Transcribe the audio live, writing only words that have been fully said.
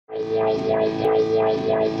Hey,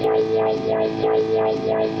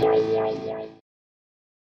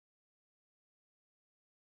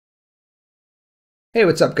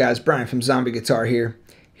 what's up guys? Brian from Zombie Guitar here.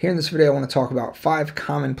 Here in this video I want to talk about 5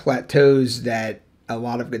 common plateaus that a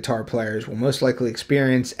lot of guitar players will most likely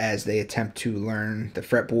experience as they attempt to learn the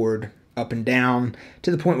fretboard up and down to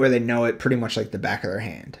the point where they know it pretty much like the back of their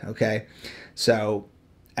hand, okay? So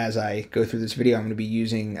as I go through this video, I'm going to be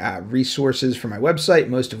using resources from my website,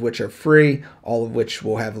 most of which are free, all of which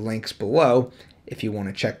will have links below if you want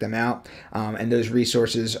to check them out. And those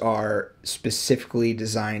resources are specifically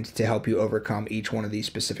designed to help you overcome each one of these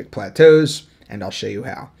specific plateaus, and I'll show you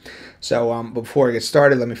how. So before I get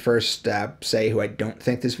started, let me first say who I don't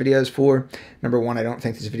think this video is for. Number one, I don't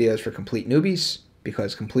think this video is for complete newbies,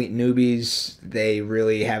 because complete newbies, they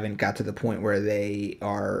really haven't got to the point where they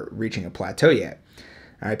are reaching a plateau yet.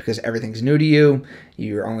 All right, because everything's new to you.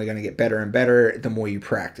 You're only going to get better and better the more you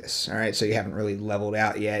practice. All right, so you haven't really leveled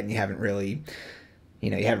out yet, and you haven't really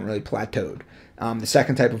plateaued. The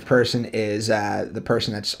second type of person is the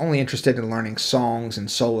person that's only interested in learning songs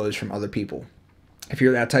and solos from other people. If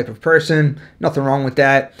you're that type of person, nothing wrong with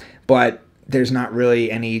that, but there's not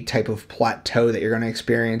really any type of plateau that you're going to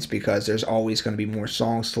experience, because there's always going to be more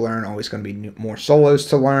songs to learn, always going to be more solos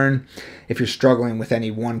to learn. If you're struggling with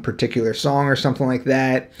any one particular song or something like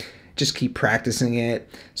that, just keep practicing it,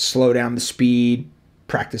 slow down the speed,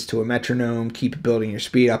 practice to a metronome, keep building your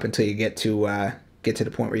speed up until you get to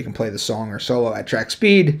the point where you can play the song or solo at track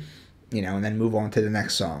speed, and then move on to the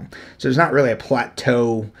next song. So there's not really a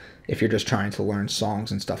plateau if you're just trying to learn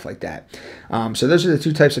songs and stuff like that. So those are the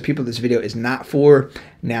 2 types of people this video is not for.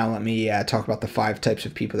 Now let me talk about the 5 types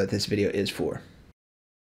of people that this video is for.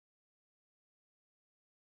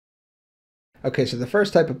 Okay, so the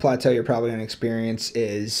first type of plateau you're probably going to experience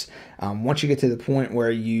is once you get to the point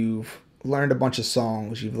where you've learned a bunch of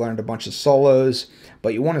songs, you've learned a bunch of solos,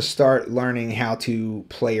 but you want to start learning how to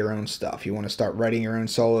play your own stuff. You want to start writing your own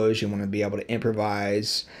solos, you want to be able to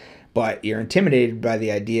improvise, but you're intimidated by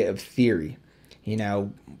the idea of theory.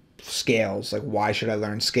 Scales, like why should I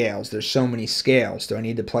learn scales? There's so many scales. Do I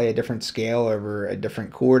need to play a different scale over a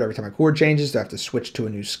different chord every time a chord changes? Do I have to switch to a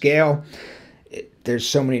new scale? There's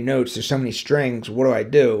so many notes, there's so many strings, what do I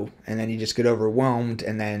do? And then you just get overwhelmed,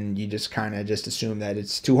 and then you just kind of just assume that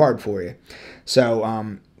it's too hard for you.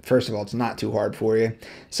 So first of all, it's not too hard for you.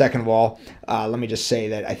 Second of all, let me just say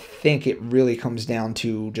that I think it really comes down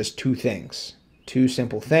to just 2 things. 2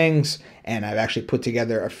 simple things, and I've actually put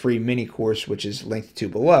together a free mini course, which is linked to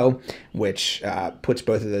below, which puts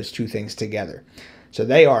both of those 2 things together. So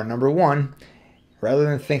they are, number 1, rather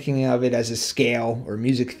than thinking of it as a scale or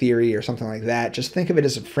music theory or something like that, just think of it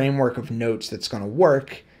as a framework of notes that's going to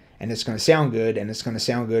work, and it's going to sound good, and it's going to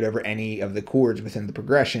sound good over any of the chords within the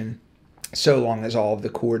progression, so long as all of the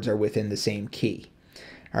chords are within the same key.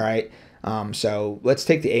 All right, so let's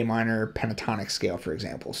take the A minor pentatonic scale, for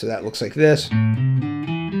example. So that looks like this.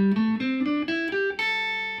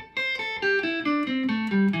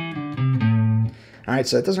 All right,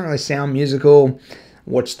 so it doesn't really sound musical.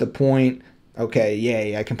 What's the point? Okay,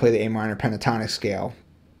 yay, I can play the A minor pentatonic scale.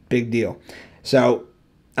 Big deal. So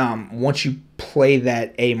once you play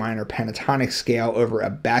that A minor pentatonic scale over a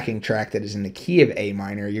backing track that is in the key of A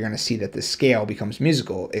minor, you're going to see that the scale becomes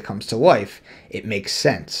musical. It comes to life. It makes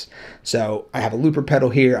sense. So I have a looper pedal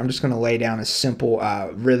here. I'm just going to lay down a simple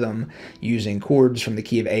rhythm using chords from the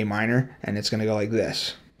key of A minor, and it's going to go like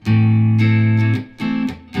this.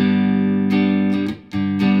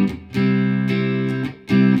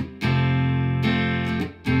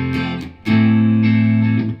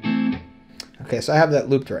 Okay, so I have that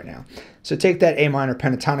looped right now. So take that A minor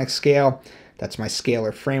pentatonic scale. That's my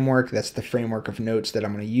scalar framework. That's the framework of notes that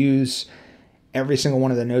I'm going to use. Every single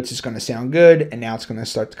one of the notes is going to sound good, and now it's going to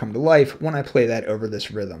start to come to life when I play that over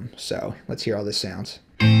this rhythm. So let's hear how this sounds.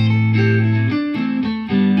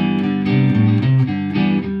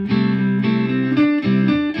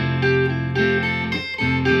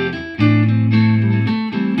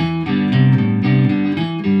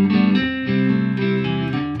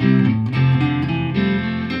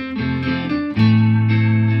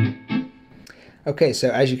 Okay, so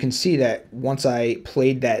as you can see that once I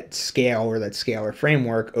played that scale or that scalar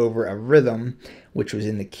framework over a rhythm, which was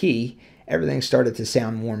in the key, everything started to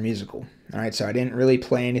sound more musical. All right, so I didn't really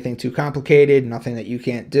play anything too complicated, nothing that you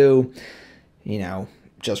can't do.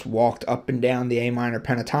 Just walked up and down the A minor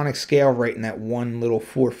pentatonic scale right in that one little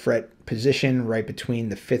 4-fret position right between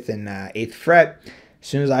the 5th and 8th fret. As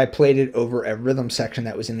soon as I played it over a rhythm section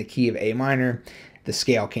that was in the key of A minor, the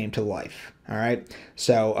scale came to life. All right,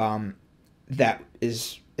 so that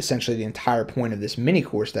is essentially the entire point of this mini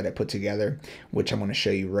course that I put together, which I'm going to show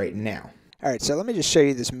you right now. Alright, so let me just show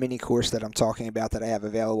you this mini course that I'm talking about that I have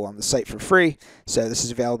available on the site for free. So this is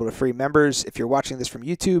available to free members. If you're watching this from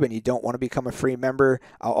YouTube and you don't want to become a free member,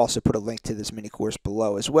 I'll also put a link to this mini course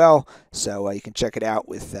below as well, so you can check it out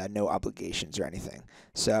with no obligations or anything.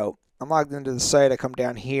 So I'm logged into the site. I come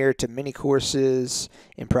down here to mini courses,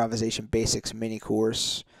 improvisation basics mini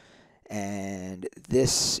course, and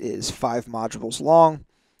this is 5 modules long.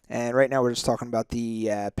 And right now we're just talking about the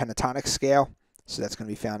pentatonic scale. So that's going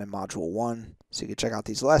to be found in Module 1. So you can check out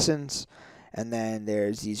these lessons. And then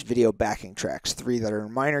there's these video backing tracks, 3 that are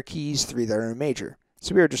in minor keys, 3 that are in major.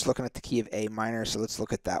 So we were just looking at the key of A minor, so let's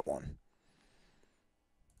look at that one.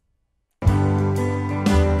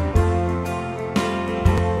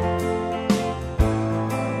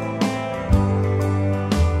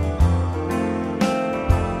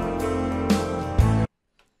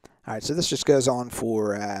 Alright, so this just goes on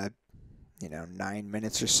for 9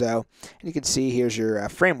 minutes or so. And you can see here's your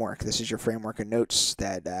framework. This is your framework of notes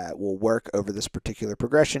that will work over this particular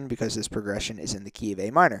progression, because this progression is in the key of A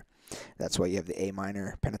minor. That's why you have the A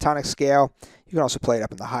minor pentatonic scale. You can also play it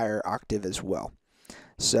up in the higher octave as well.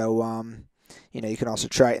 So, you can also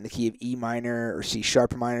try it in the key of E minor or C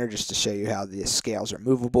sharp minor, just to show you how the scales are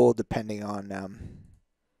movable depending on,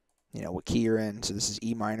 what key you're in. So this is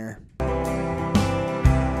E minor.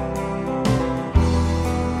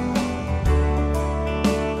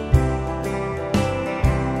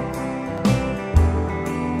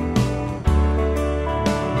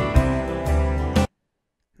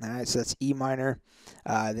 Alright, so that's E minor.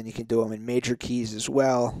 Then you can do them in major keys as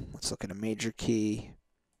well. Let's look at a major key.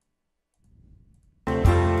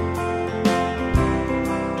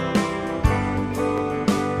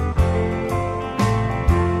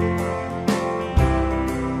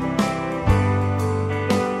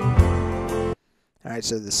 Alright,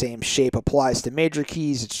 so the same shape applies to major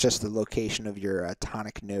keys. It's just the location of your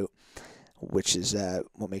tonic note, which is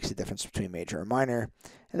what makes the difference between major and minor.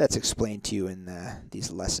 And that's explained to you in these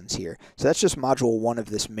lessons here. So that's just Module 1 of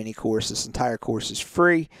this mini course. This entire course is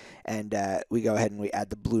free, and we go ahead and we add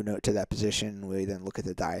the blue note to that position. We then look at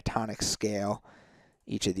the diatonic scale.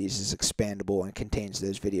 Each of these is expandable and contains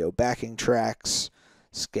those video backing tracks.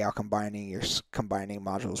 Scale combining, you're combining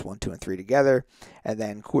modules 1, 2, and 3 together. And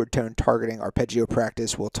then chord tone targeting, arpeggio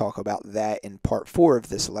practice, we'll talk about that in part 4 of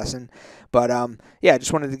this lesson. But yeah, I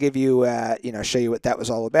just wanted to give you, show you what that was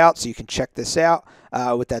all about, so you can check this out.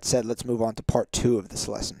 With that said, let's move on to part 2 of this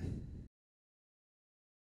lesson.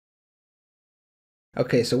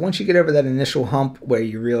 Okay, so once you get over that initial hump where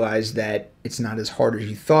you realize that it's not as hard as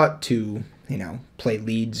you thought to, play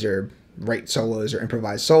leads or write solos or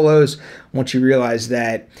improvise solos, once you realize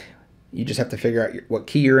that you just have to figure out what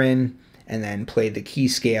key you're in and then play the key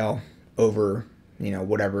scale over,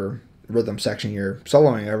 whatever rhythm section you're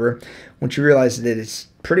soloing over, once you realize that it's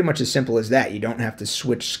pretty much as simple as that, you don't have to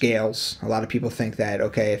switch scales. A lot of people think that,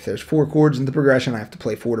 okay, if there's 4 chords in the progression, I have to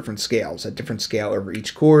play 4 different scales, a different scale over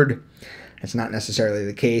each chord. That's not necessarily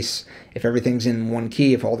the case. If everything's in one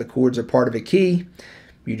key, if all the chords are part of a key,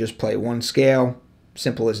 you just play one scale.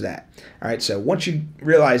 Simple as that. All right, so once you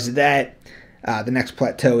realize that, the next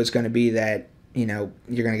plateau is going to be that, you're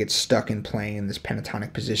going to get stuck in playing in this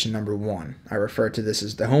pentatonic position number 1. I refer to this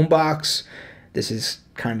as the home box. This is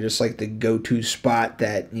kind of just like the go-to spot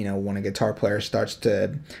that, when a guitar player starts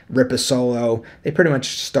to rip a solo, they pretty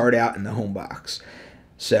much start out in the home box.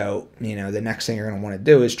 So, the next thing you're going to want to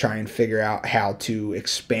do is try and figure out how to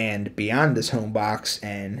expand beyond this home box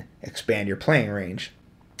and expand your playing range.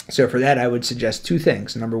 So for that, I would suggest 2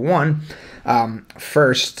 things. Number 1,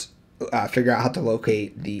 first, figure out how to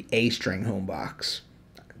locate the A string home box.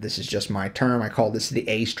 This is just my term. I call this the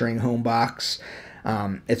A string home box.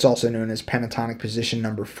 It's also known as pentatonic position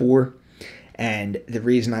number 4. And the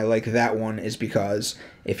reason I like that one is because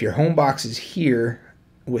if your home box is here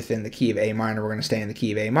within the key of A minor, we're going to stay in the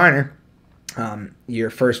key of A minor, your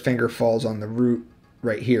first finger falls on the root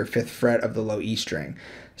right here, 5th fret of the low E string.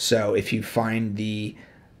 So if you find the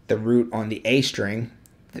root on the A string,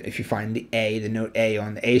 if you find the note A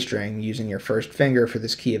on the A string using your first finger for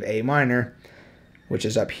this key of A minor, which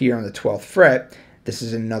is up here on the 12th fret, this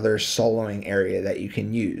is another soloing area that you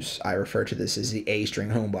can use. I refer to this as the A string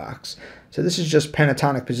home box. So this is just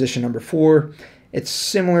pentatonic position number 4. It's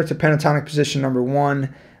similar to pentatonic position number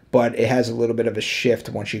 1, but it has a little bit of a shift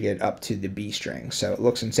once you get up to the B string. So it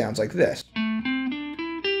looks and sounds like this. And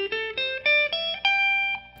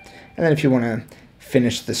then if you want to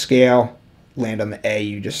finish the scale, land on the A,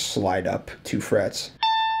 you just slide up 2 frets.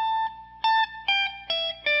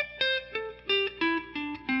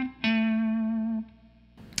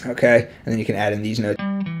 Okay, and then you can add in these notes.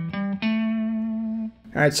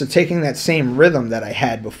 All right, so taking that same rhythm that I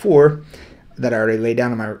had before, that I already laid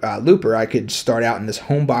down in my looper, I could start out in this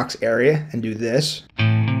home box area and do this.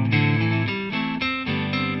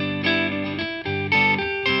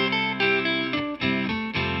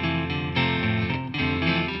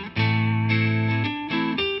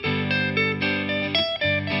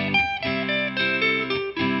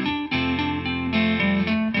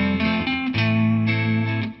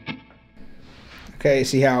 Okay,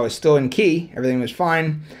 see how I was still in key, everything was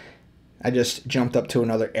fine. I just jumped up to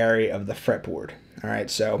another area of the fretboard. All right,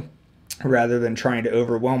 so rather than trying to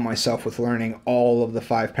overwhelm myself with learning all of the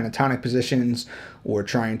 5 pentatonic positions or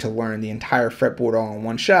trying to learn the entire fretboard all in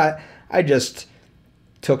one shot, I just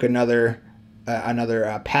took another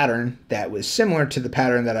pattern that was similar to the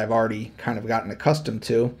pattern that I've already kind of gotten accustomed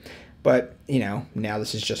to. But, you know, now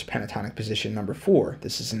this is just pentatonic position number 4.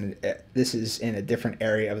 This is in a different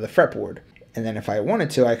area of the fretboard. And then if I wanted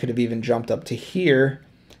to, I could have even jumped up to here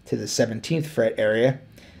to the 17th fret area,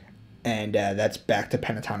 and that's back to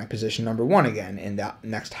pentatonic position number 1 again in the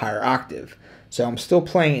next higher octave. So I'm still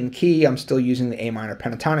playing in key. I'm still using the A minor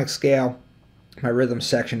pentatonic scale. My rhythm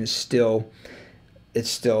section is still,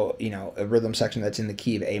 you know, a rhythm section that's in the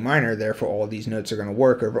key of A minor. Therefore, all of these notes are going to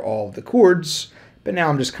work over all of the chords. But now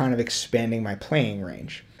I'm just kind of expanding my playing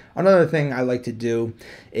range. Another thing I like to do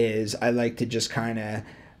is I like to just kind of,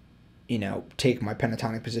 you know, take my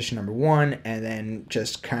pentatonic position number 1 and then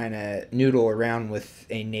just kind of noodle around with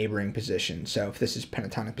a neighboring position. So if this is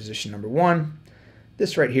pentatonic position number 1,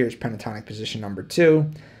 this right here is pentatonic position number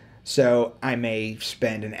 2. So I may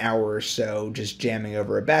spend an hour or so just jamming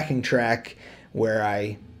over a backing track where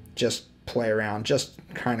I just play around, just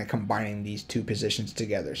kind of combining these 2 positions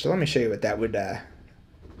together. So let me show you what that would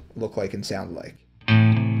look like and sound like.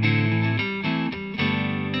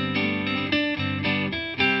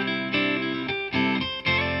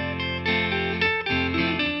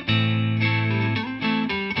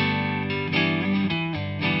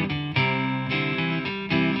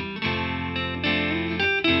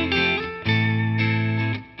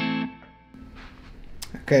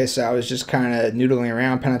 Okay, so I was just kind of noodling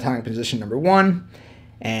around pentatonic position number 1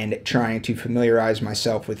 and trying to familiarize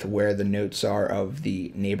myself with where the notes are of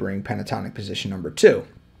the neighboring pentatonic position number 2.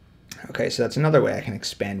 Okay, so that's another way I can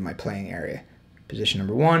expand my playing area. Position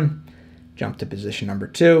number 1, jump to position number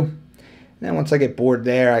 2. And then once I get bored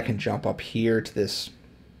there, I can jump up here to this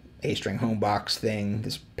A string home box thing,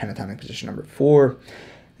 this pentatonic position number 4.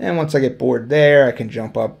 And once I get bored there, I can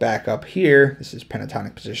jump back up here. This is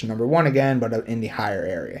pentatonic position number 1 again, but in the higher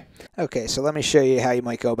area. Okay, so let me show you how you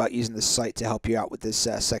might go about using this site to help you out with this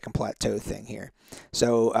second plateau thing here.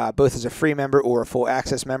 So both as a free member or a full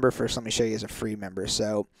access member. First, let me show you as a free member.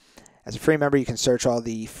 So as a free member, you can search all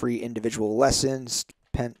the free individual lessons,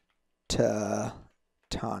 Pentatonic.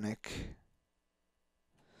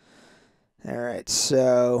 All right,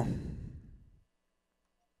 so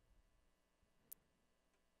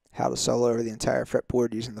how to solo over the entire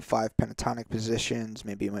fretboard using the 5 pentatonic positions.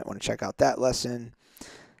 Maybe you might want to check out that lesson.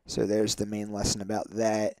 So there's the main lesson about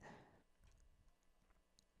that.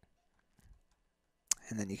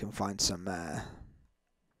 And then you can find some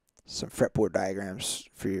fretboard diagrams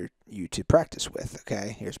for you to practice with.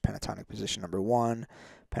 Okay, here's pentatonic position number 1,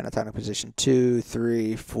 pentatonic position 2,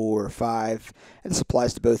 3, 4, 5. And this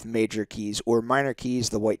applies to both major keys or minor keys.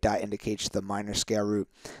 The white dot indicates the minor scale root.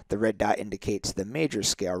 The red dot indicates the major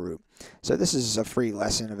scale root. So this is a free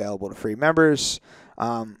lesson available to free members.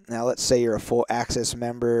 Now let's say you're a full access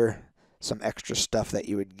member. Some extra stuff that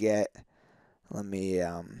you would get. Let me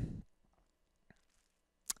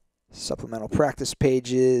supplemental practice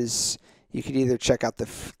pages. You could either check out the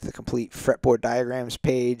complete fretboard diagrams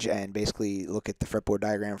page and basically look at the fretboard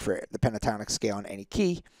diagram for the pentatonic scale on any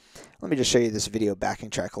key. Let me just show you this video backing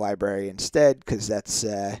track library instead, because that's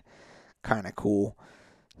kind of cool.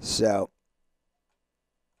 So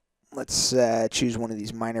let's choose one of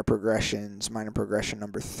these minor progressions. Minor progression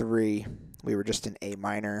number 3. We were just in A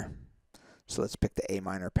minor, so let's pick the A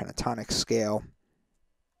minor pentatonic scale.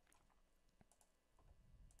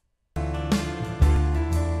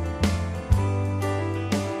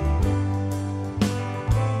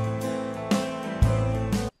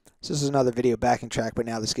 So this is another video backing track, but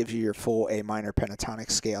now this gives you your full A minor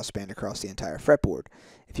pentatonic scale spanned across the entire fretboard.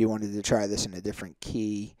 If you wanted to try this in a different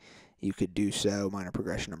key, you could do so. Minor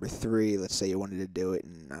progression number 3. Let's say you wanted to do it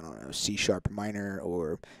in, I don't know, C sharp minor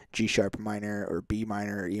or G sharp minor or B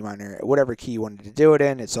minor or E minor, whatever key you wanted to do it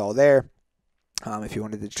in, it's all there. If you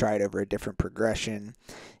wanted to try it over a different progression,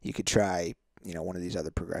 you could try, you know, one of these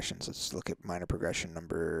other progressions. Let's look at minor progression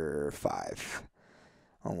number 5.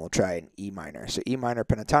 And we'll try an E minor. So E minor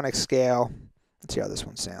pentatonic scale. Let's see how this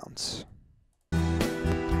one sounds.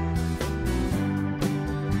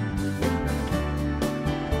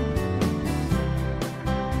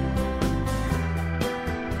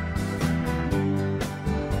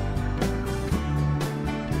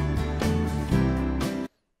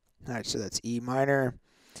 right, so that's E minor.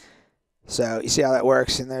 So you see how that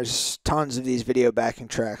works, and there's tons of these video backing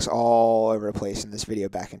tracks all over the place in this video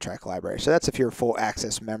backing track library. So that's if you're a full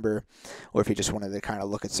access member, or if you just wanted to kind of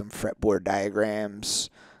look at some fretboard diagrams.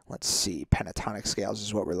 Let's see, pentatonic scales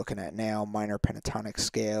is what we're looking at now, minor pentatonic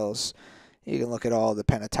scales. You can look at all the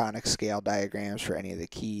pentatonic scale diagrams for any of the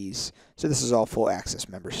keys. So this is all full access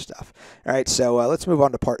member stuff. All right, so let's move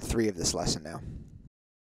on to part 3 of this lesson now.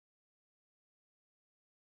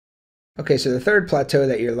 Okay, so the third plateau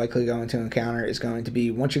that you're likely going to encounter is going to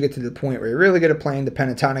be once you get to the point where you're really good at playing the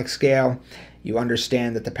pentatonic scale, you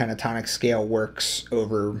understand that the pentatonic scale works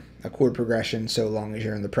over a chord progression so long as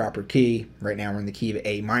you're in the proper key. Right now we're in the key of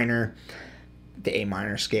A minor. The A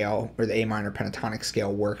minor scale, or the A minor pentatonic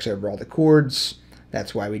scale, works over all the chords.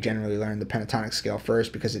 That's why we generally learn the pentatonic scale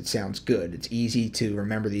first, because it sounds good. It's easy to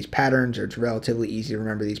remember these patterns, or it's relatively easy to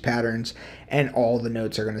remember these patterns, and all the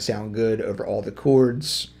notes are going to sound good over all the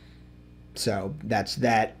chords. So that's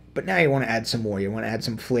that. But now you want to add some more. You want to add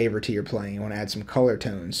some flavor to your playing. You want to add some color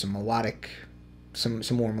tones, some melodic, some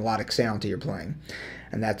more melodic sound to your playing.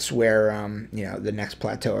 And that's where the next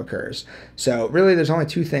plateau occurs. So really there's only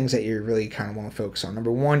 2 things that you really kind of want to focus on.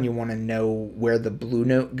 Number 1, you want to know where the blue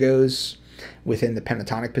note goes within the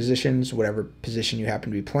pentatonic positions. Whatever position you happen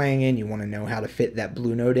to be playing in, you want to know how to fit that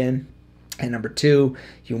blue note in. And number 2,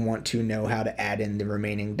 you want to know how to add in the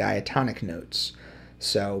remaining diatonic notes.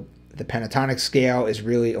 So the pentatonic scale is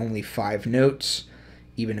really only 5 notes,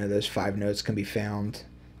 even though those 5 notes can be found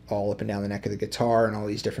all up and down the neck of the guitar in all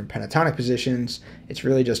these different pentatonic positions. It's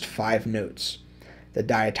really just 5 notes. The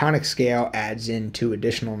diatonic scale adds in 2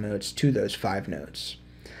 additional notes to those 5 notes.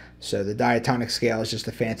 So the diatonic scale is just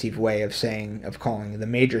a fancy way of calling the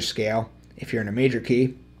major scale if you're in a major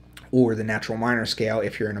key, or the natural minor scale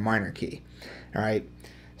if you're in a minor key. All right.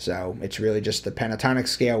 So it's really just the pentatonic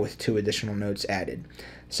scale with 2 additional notes added.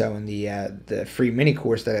 So in the free mini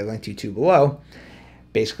course that I linked you to below,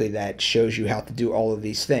 basically that shows you how to do all of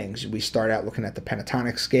these things. We start out looking at the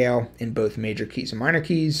pentatonic scale in both major keys and minor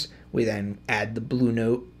keys. We then add the blue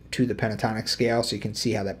note to the pentatonic scale so you can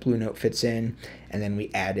see how that blue note fits in. And then we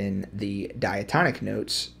add in the diatonic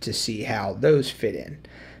notes to see how those fit in.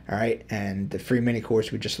 All right, and the free mini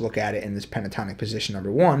course, we just look at it in this pentatonic position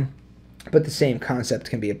number 1. But the same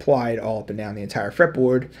concept can be applied all up and down the entire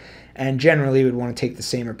fretboard, and generally you would want to take the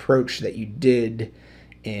same approach that you did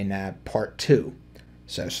in part 2.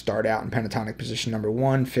 So start out in pentatonic position number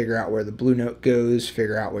 1, figure out where the blue note goes,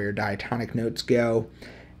 figure out where your diatonic notes go.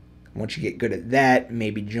 Once you get good at that,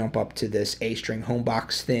 maybe jump up to this A string home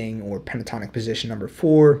box thing, or pentatonic position number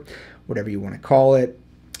 4, whatever you want to call it.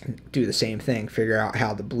 Do the same thing, figure out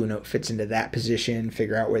how the blue note fits into that position,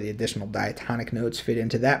 figure out where the additional diatonic notes fit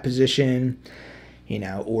into that position,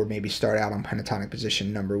 or maybe start out on pentatonic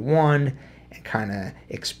position number 1 and kind of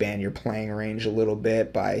expand your playing range a little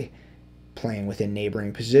bit by playing within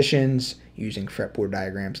neighboring positions, using fretboard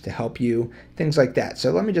diagrams to help you, things like that. So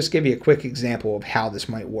let me just give you a quick example of how this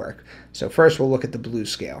might work. So first we'll look at the blues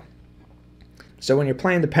scale. So when you're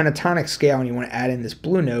playing the pentatonic scale and you want to add in this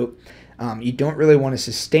blue note, you don't really want to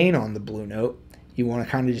sustain on the blue note. You want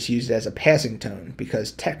to kind of just use it as a passing tone,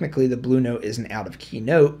 because technically the blue note is an out of key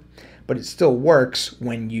note, but it still works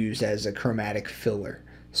when used as a chromatic filler.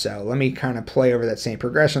 So let me kind of play over that same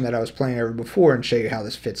progression that I was playing over before and show you how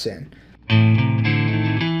this fits in.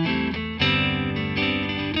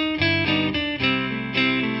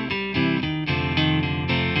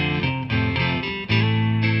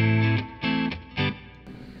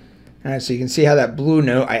 All right, so you can see how that blue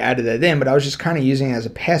note, I added that in, but I was just kind of using it as a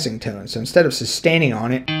passing tone. So instead of sustaining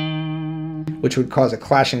on it, which would cause a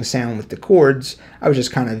clashing sound with the chords, I was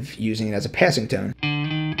just kind of using it as a passing tone.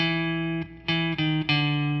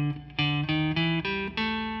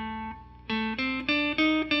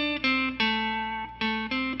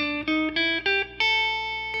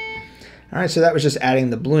 All right, so that was just adding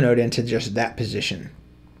the blue note into just that position.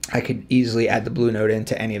 I could easily add the blue note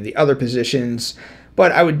into any of the other positions,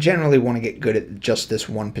 but I would generally want to get good at just this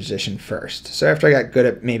one position first. So after I got good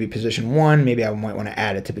at maybe position 1, maybe I might want to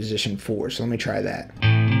add it to position 4. So let me try that.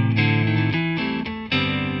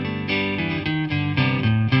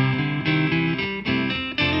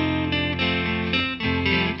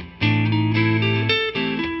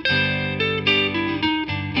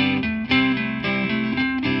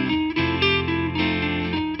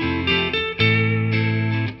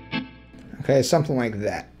 Okay, something like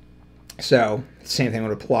that. So the same thing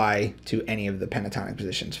would apply to any of the pentatonic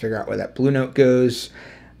positions. Figure out where that blue note goes.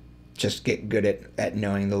 Just get good at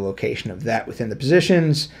knowing the location of that within the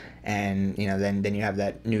positions, and then you have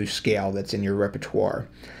that new scale that's in your repertoire.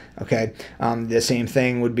 Okay, the same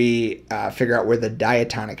thing would be figure out where the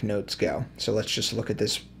diatonic notes go. So let's just look at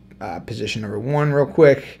this position number 1 real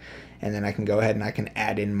quick, and then I can go ahead and I can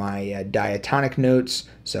add in my diatonic notes.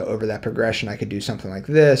 So over that progression, I could do something like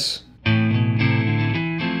this.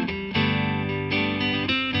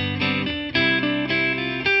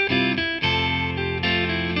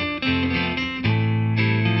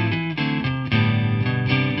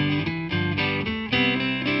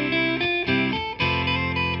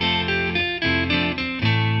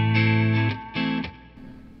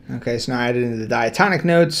 Okay, so now I added in the diatonic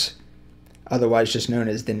notes, otherwise just known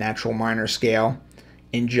as the natural minor scale.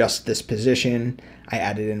 In just this position, I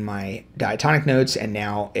added in my diatonic notes, and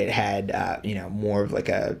now it had more of like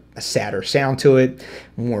a sadder sound to it,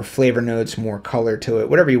 more flavor notes, more color to it,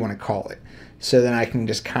 whatever you want to call it. So then I can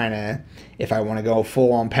just kind of, if I want to go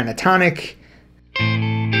full on pentatonic,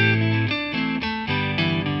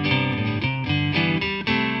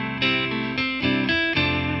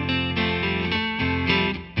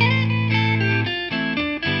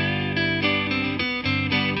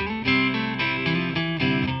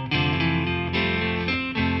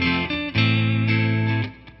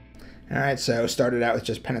 Alright, so started out with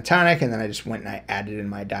just pentatonic, and then I just went and I added in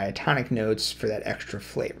my diatonic notes for that extra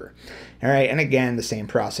flavor. Alright, and again, the same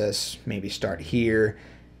process. Maybe start here,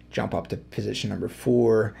 jump up to position number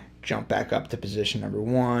 4, jump back up to position number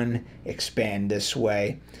 1, expand this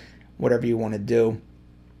way. Whatever you want to do,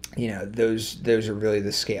 those are really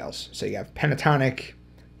the scales. So you have pentatonic,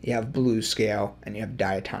 you have blues scale, and you have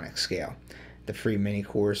diatonic scale. The free mini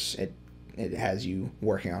course, it has you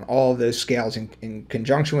working on all of those scales in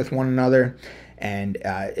conjunction with one another, and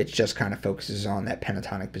it just kind of focuses on that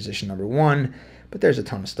pentatonic position number 1, but there's a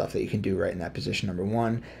ton of stuff that you can do right in that position number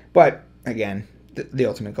 1. But again, the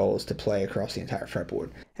ultimate goal is to play across the entire fretboard.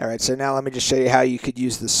 Alright, so now let me just show you how you could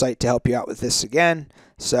use the site to help you out with this again.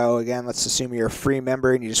 So again, let's assume you're a free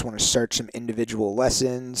member and you just want to search some individual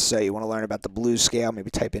lessons. So you want to learn about the blues scale, maybe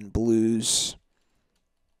type in blues.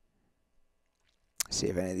 See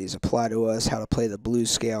if any of these apply to us, how to play the blues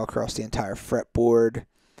scale across the entire fretboard.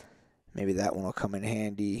 Maybe that one will come in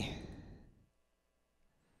handy.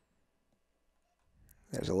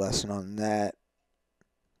 There's a lesson on that.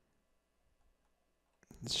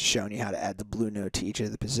 It's showing you how to add the blue note to each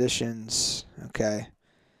of the positions. Okay.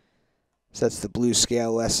 So that's the blues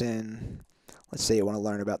scale lesson. Let's say you want to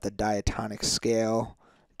learn about the diatonic scale.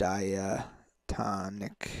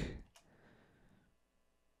 Diatonic.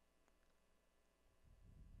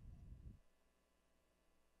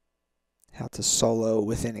 How to solo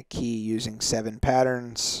within a key using 7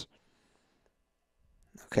 patterns.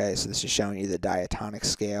 Okay, so this is showing you the diatonic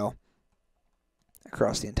scale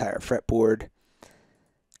across the entire fretboard.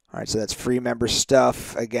 Alright, so that's free member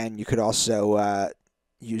stuff. Again, you could also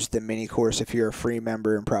use the mini course if you're a free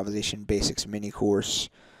member, Improvisation Basics mini course.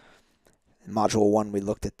 In Module 1, we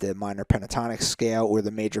looked at the minor pentatonic scale or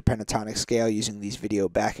the major pentatonic scale using these video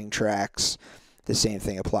backing tracks. The same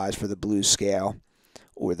thing applies for the blues scale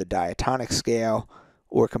or the diatonic scale,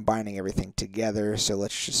 or combining everything together. So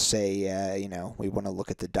let's just say, we want to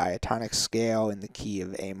look at the diatonic scale in the key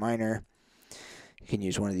of A minor. You can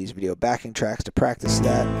use one of these video backing tracks to practice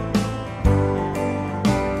that.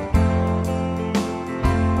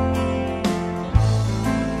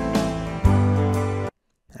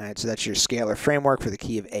 Alright, so that's your scalar framework for the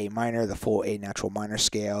key of A minor, the full A natural minor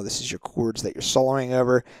scale. This is your chords that you're soloing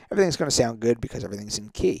over. Everything's going to sound good because everything's in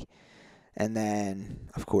key. And then,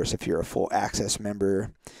 of course, if you're a full access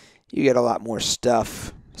member, you get a lot more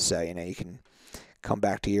stuff. So, you can come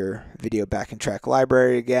back to your video backing track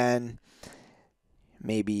library again.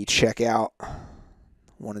 Maybe check out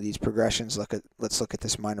one of these progressions. Let's look at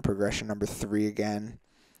this minor progression number 3 again.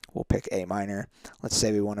 We'll pick A minor. Let's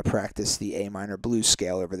say we want to practice the A minor blues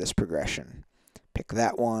scale over this progression. Pick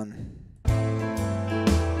that one.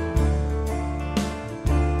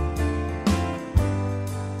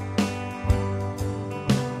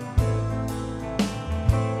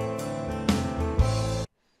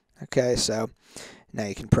 Okay, so now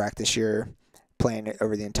you can practice your playing it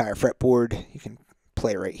over the entire fretboard. You can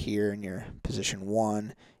play right here in your position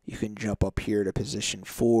 1. You can jump up here to position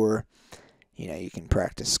 4. You can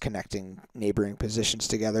practice connecting neighboring positions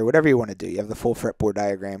together, whatever you want to do. You have the full fretboard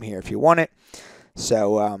diagram here if you want it.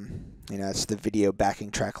 So, it's the video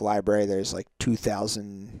backing track library. There's like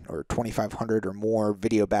 2,000 or 2,500 or more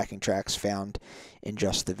video backing tracks found in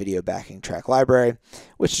just the video backing track library,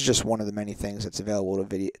 which is just one of the many things that's available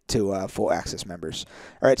to full access members.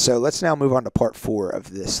 All right, so let's now move on to part 4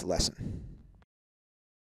 of this lesson.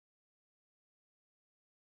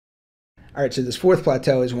 All right, so this fourth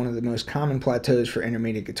plateau is one of the most common plateaus for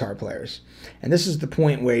intermediate guitar players. And this is the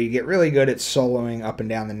point where you get really good at soloing up and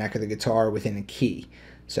down the neck of the guitar within a key.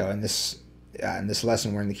 So in this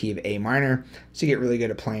lesson, we're in the key of A minor. So you get really good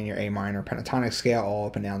at playing your A minor pentatonic scale all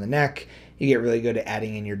up and down the neck. You get really good at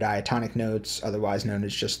adding in your diatonic notes, otherwise known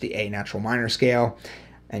as just the A natural minor scale.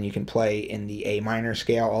 And you can play in the A minor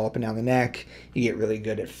scale all up and down the neck. You get really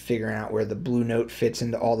good at figuring out where the blue note fits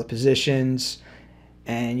into all the positions.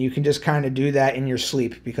 And you can just kind of do that in your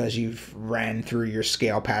sleep because you've ran through your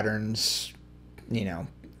scale patterns,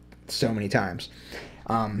 so many times.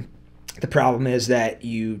 The problem is that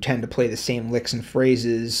you tend to play the same licks and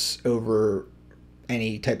phrases over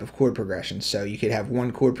any type of chord progression. So you could have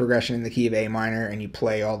one chord progression in the key of A minor and you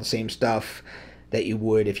play all the same stuff that you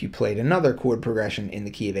would if you played another chord progression in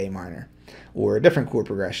the key of A minor or a different chord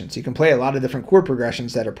progression. So you can play a lot of different chord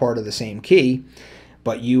progressions that are part of the same key,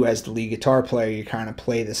 but you as the lead guitar player, you kind of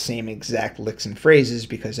play the same exact licks and phrases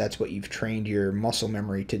because that's what you've trained your muscle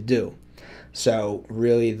memory to do. So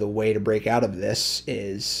really the way to break out of this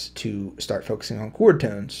is to start focusing on chord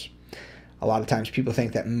tones. A lot of times people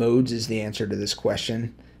think that modes is the answer to this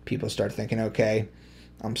question. People start thinking, okay,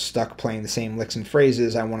 I'm stuck playing the same licks and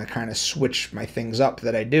phrases. I want to kind of switch my things up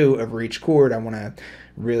that I do over each chord. I want to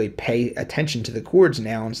really pay attention to the chords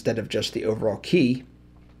now instead of just the overall key.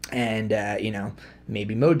 And,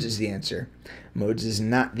 maybe modes is the answer. Modes is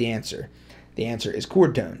not the answer. The answer is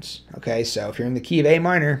chord tones. Okay, so if you're in the key of A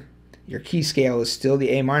minor, your key scale is still the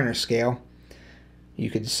A minor scale. You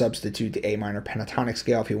could substitute the A minor pentatonic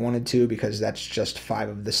scale if you wanted to because that's just 5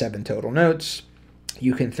 of the 7 total notes.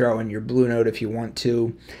 You can throw in your blue note if you want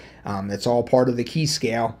to. That's all part of the key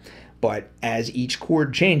scale. But as each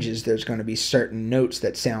chord changes, there's going to be certain notes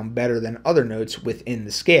that sound better than other notes within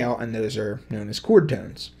the scale, and those are known as chord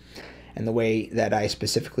tones. And the way that I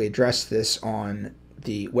specifically address this on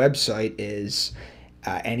the website is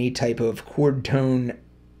any type of chord tone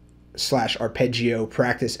 / arpeggio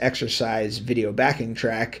practice exercise video backing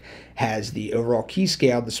track has the overall key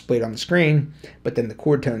scale displayed on the screen, but then the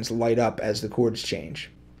chord tones light up as the chords change.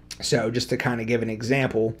 So just to kind of give an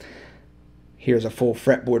example, here's a full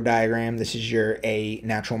fretboard diagram. This is your A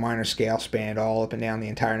natural minor scale spanned all up and down the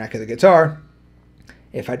entire neck of the guitar.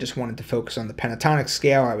 If I just wanted to focus on the pentatonic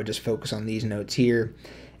scale, I would just focus on these notes here.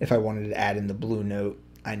 If I wanted to add in the blue note,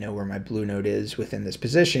 I know where my blue note is within this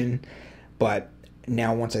position, but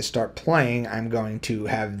now once I start playing, I'm going to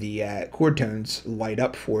have the chord tones light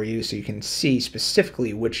up for you so you can see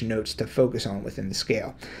specifically which notes to focus on within the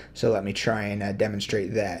scale. So let me try and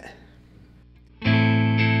demonstrate that.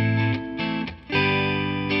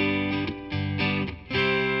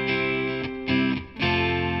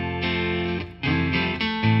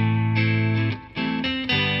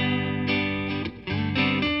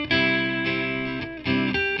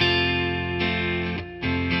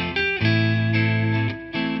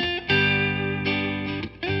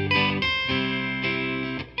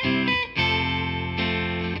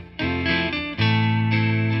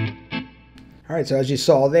 All right, so as you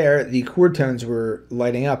saw there, the chord tones were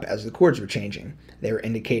lighting up as the chords were changing. They were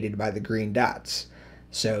indicated by the green dots.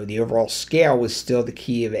 So the overall scale was still the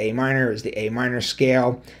key of A minor. It was the A minor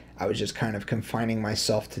scale. I was just kind of confining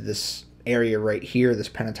myself to this area right here, this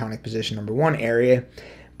pentatonic position number 1 area.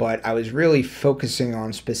 But I was really focusing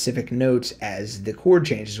on specific notes as the chord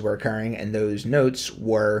changes were occurring, and those notes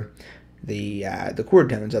were the chord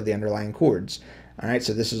tones of the underlying chords. All right,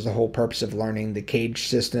 so this is the whole purpose of learning the cage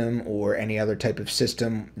system or any other type of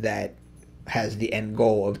system that has the end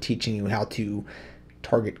goal of teaching you how to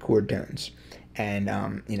target chord tones. And,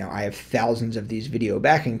 I have thousands of these video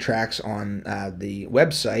backing tracks on the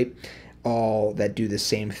website, all that do the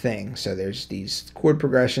same thing. So there's these chord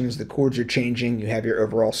progressions, the chords are changing, you have your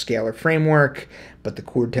overall scalar framework, but the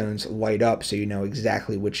chord tones light up so you know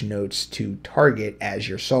exactly which notes to target as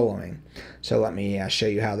you're soloing. So let me show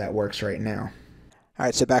you how that works right now. All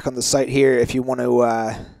right, so back on the site here, if you want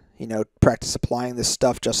to, practice applying this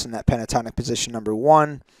stuff just in that pentatonic position number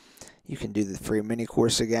 1, you can do the free mini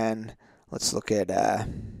course again. Let's look at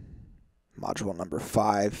module number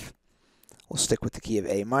 5. We'll stick with the key of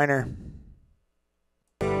A minor.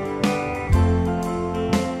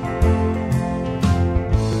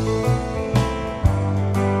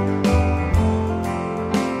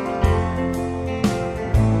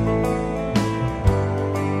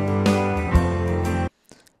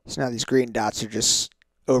 So now these green dots are just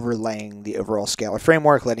overlaying the overall scalar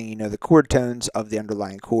framework, letting you know the chord tones of the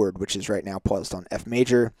underlying chord, which is right now paused on F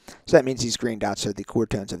major. So that means these green dots are the chord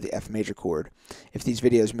tones of the F major chord. If these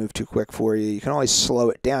videos move too quick for you, you can always slow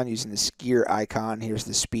it down using this gear icon. Here's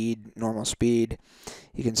the speed, normal speed.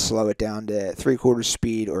 You can slow it down to 3/4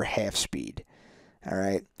 speed or half speed. All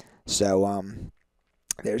right, so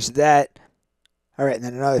there's that. All right, and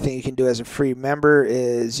then another thing you can do as a free member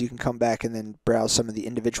is you can come back and then browse some of the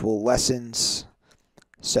individual lessons.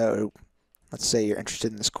 So let's say you're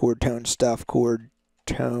interested in this chord tone stuff, chord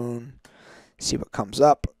tone, see what comes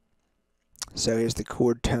up. So here's the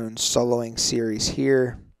chord tone soloing series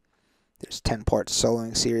here. There's 10-part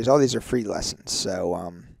soloing series. All these are free lessons.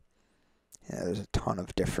 So yeah, there's a ton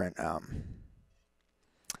of different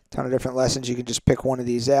lessons. You can just pick one of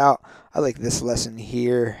these out. I like this lesson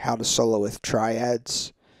here, how to solo with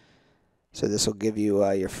triads. So this will give you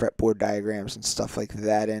your fretboard diagrams and stuff like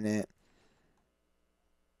that in it,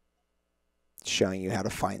 showing you how to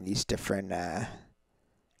find these different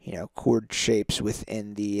chord shapes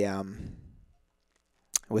within the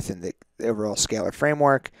overall scalar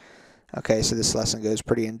framework. Okay, so this lesson goes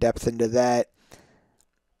pretty in depth into that.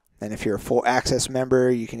 And if you're a full access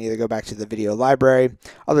member, you can either go back to the video library.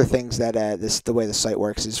 Other things that the way the site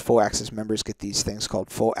works is full access members get these things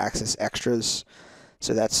called full access extras.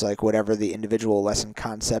 So that's like whatever the individual lesson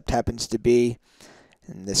concept happens to be.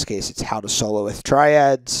 In this case, it's how to solo with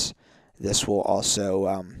triads. This will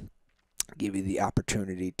also give you the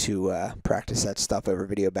opportunity to practice that stuff over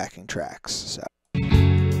video backing tracks. So.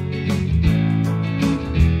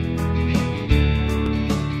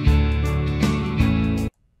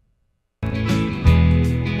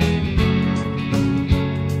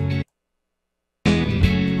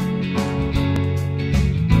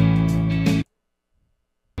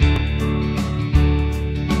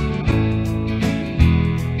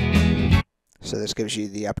 So this gives you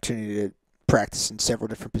the opportunity to practice in several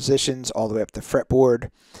different positions all the way up the fretboard.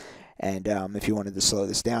 And if you wanted to slow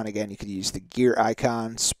this down, again, you could use the gear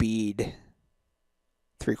icon, speed,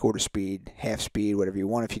 3/4 speed, half speed, whatever you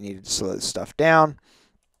want if you needed to slow this stuff down.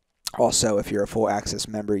 Also, if you're a full access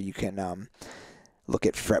member, you can look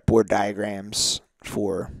at fretboard diagrams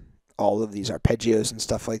for all of these arpeggios and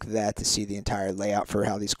stuff like that to see the entire layout for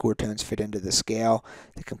how these chord tones fit into the scale,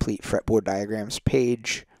 the complete fretboard diagrams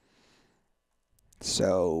page.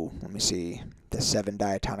 So let me see, the 7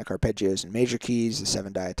 diatonic arpeggios in major keys, the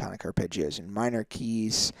 7 diatonic arpeggios in minor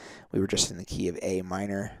keys. We were just in the key of A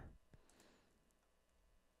minor.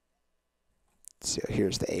 So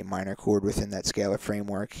here's the A minor chord within that scalar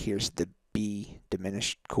framework. Here's the B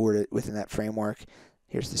diminished chord within that framework.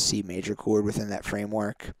 Here's the C major chord within that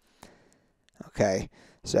framework. Okay,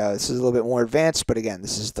 so this is a little bit more advanced, but again,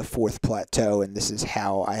 this is the 4th plateau, and this is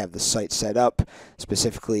how I have the site set up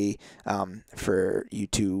specifically for you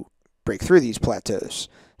to break through these plateaus.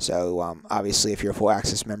 So obviously, if you're a full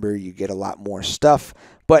access member, you get a lot more stuff,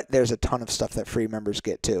 but there's a ton of stuff that free members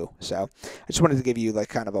get too. So I just wanted to give you like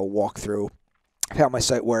kind of a walkthrough of how my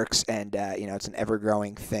site works, and it's an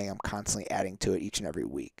ever-growing thing. I'm constantly adding to it each and every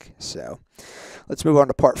week. So let's move on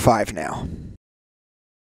to part 5 now.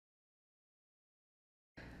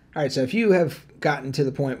 All right, so if you have gotten to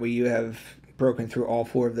the point where you have broken through all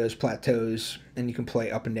 4 of those plateaus, and you can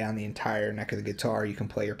play up and down the entire neck of the guitar, you can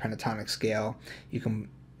play your pentatonic scale, you can,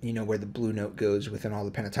 where the blue note goes within all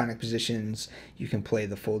the pentatonic positions, you can play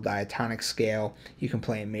the full diatonic scale, you can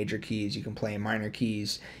play in major keys, you can play in minor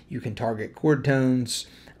keys, you can target chord tones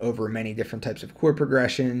over many different types of chord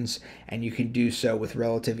progressions, and you can do so with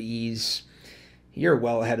relative ease. You're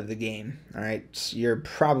well ahead of the game. All right, you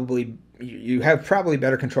have probably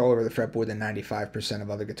better control over the fretboard than 95% of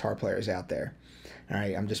other guitar players out there. All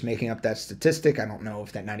right, I'm just making up that statistic. I don't know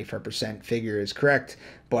if that 95% figure is correct,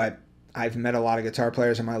 but I've met a lot of guitar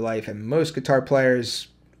players in my life, and most guitar players,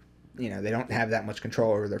 they don't have that much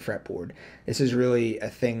control over their fretboard. This is really a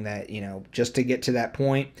thing that, just to get to that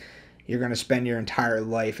point, you're going to spend your entire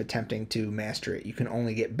life attempting to master it. You can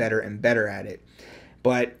only get better and better at it.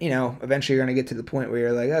 But, eventually you're going to get to the point where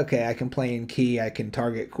you're like, okay, I can play in key, I can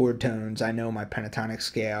target chord tones, I know my pentatonic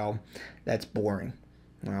scale. That's boring.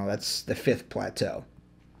 Well, that's the 5th plateau.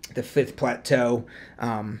 The 5th plateau,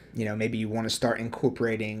 maybe you want to start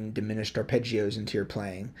incorporating diminished arpeggios into your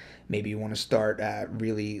playing. Maybe you want to start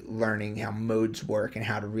really learning how modes work and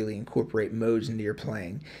how to really incorporate modes into your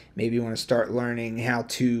playing. Maybe you want to start learning how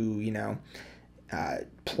to,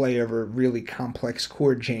 play over really complex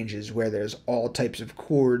chord changes where there's all types of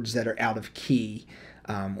chords that are out of key,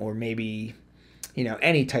 or maybe,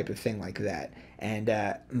 any type of thing like that. And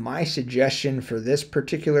my suggestion for this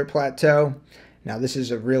particular plateau, Now this is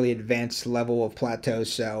a really advanced level of plateau,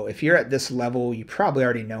 so if you're at this level, you probably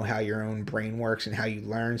already know how your own brain works and how you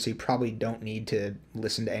learn, so you probably don't need to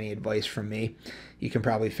listen to any advice from me. You can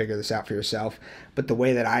probably figure this out for yourself. But the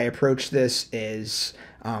way that I approach this is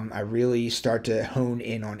I really start to hone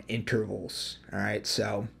in on intervals. All right,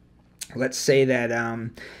 so let's say that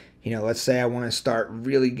let's say I want to start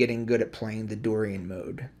really getting good at playing the Dorian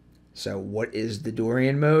mode. So what is the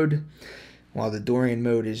Dorian mode? Well, the Dorian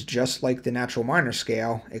mode is just like the natural minor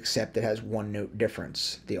scale, except it has one note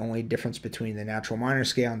difference. The only difference between the natural minor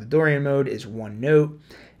scale and the Dorian mode is one note,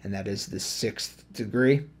 and that is the 6th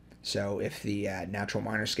degree. So if the natural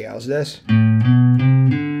minor scale is this, the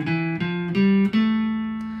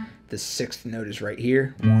 6th note is right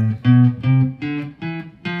here, 1.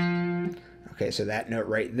 Okay, so that note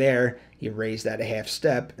right there, you raise that a half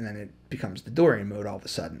step, and then it becomes the Dorian mode all of a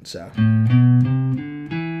sudden. So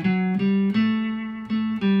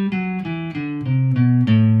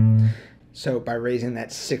by raising that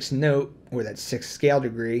 6th note, or that 6th scale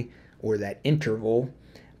degree, or that interval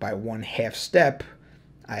by 1/2 step,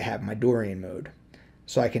 I have my Dorian mode.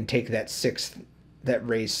 So I can take that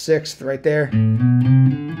raised 6th right there,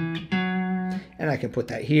 and I can put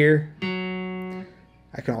that here. I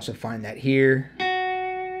can also find that here.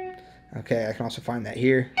 Okay, I can also find that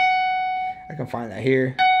here. I can find that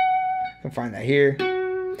here. I can find that here.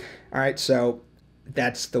 All right, so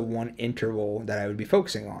that's the one interval that I would be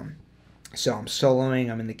focusing on. So I'm soloing,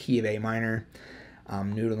 I'm in the key of A minor,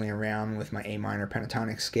 I'm noodling around with my A minor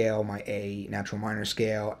pentatonic scale, my A natural minor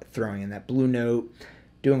scale, throwing in that blue note,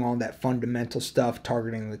 doing all that fundamental stuff,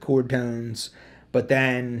 targeting the chord tones. But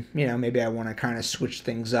then, maybe I want to kind of switch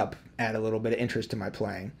things up, add a little bit of interest to my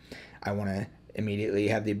playing. I want to immediately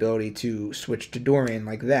have the ability to switch to Dorian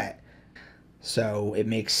like that. So it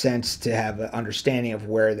makes sense to have an understanding of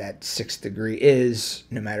where that 6th degree is,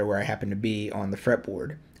 no matter where I happen to be on the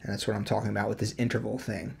fretboard. And that's what I'm talking about with this interval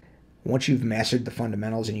thing. Once you've mastered the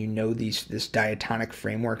fundamentals and you know this diatonic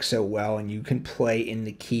framework so well, and you can play in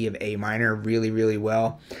the key of A minor really, really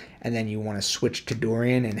well, and then you want to switch to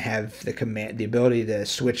Dorian and have the ability to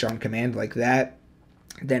switch on command like that,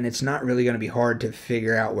 then it's not really going to be hard to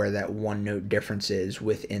figure out where that one note difference is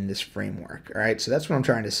within this framework. All right, so that's what I'm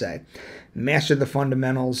trying to say. Master the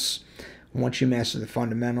fundamentals. Once you master the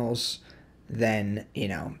fundamentals, then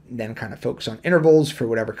kind of focus on intervals for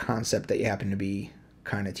whatever concept that you happen to be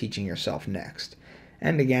kind of teaching yourself next.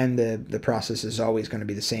 And again, the process is always going to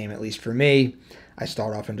be the same, at least for me. I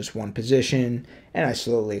start off in just one position, and I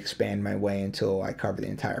slowly expand my way until I cover the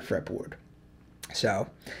entire fretboard. So,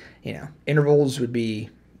 intervals would be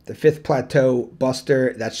the 5th plateau,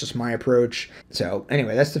 Buster. That's just my approach. So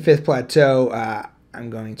anyway, that's the 5th plateau. I'm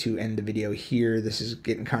going to end the video here. This is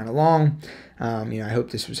getting kind of long. I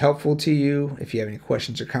hope this was helpful to you. If you have any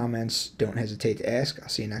questions or comments, don't hesitate to ask. I'll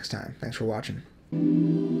see you next time. Thanks for watching.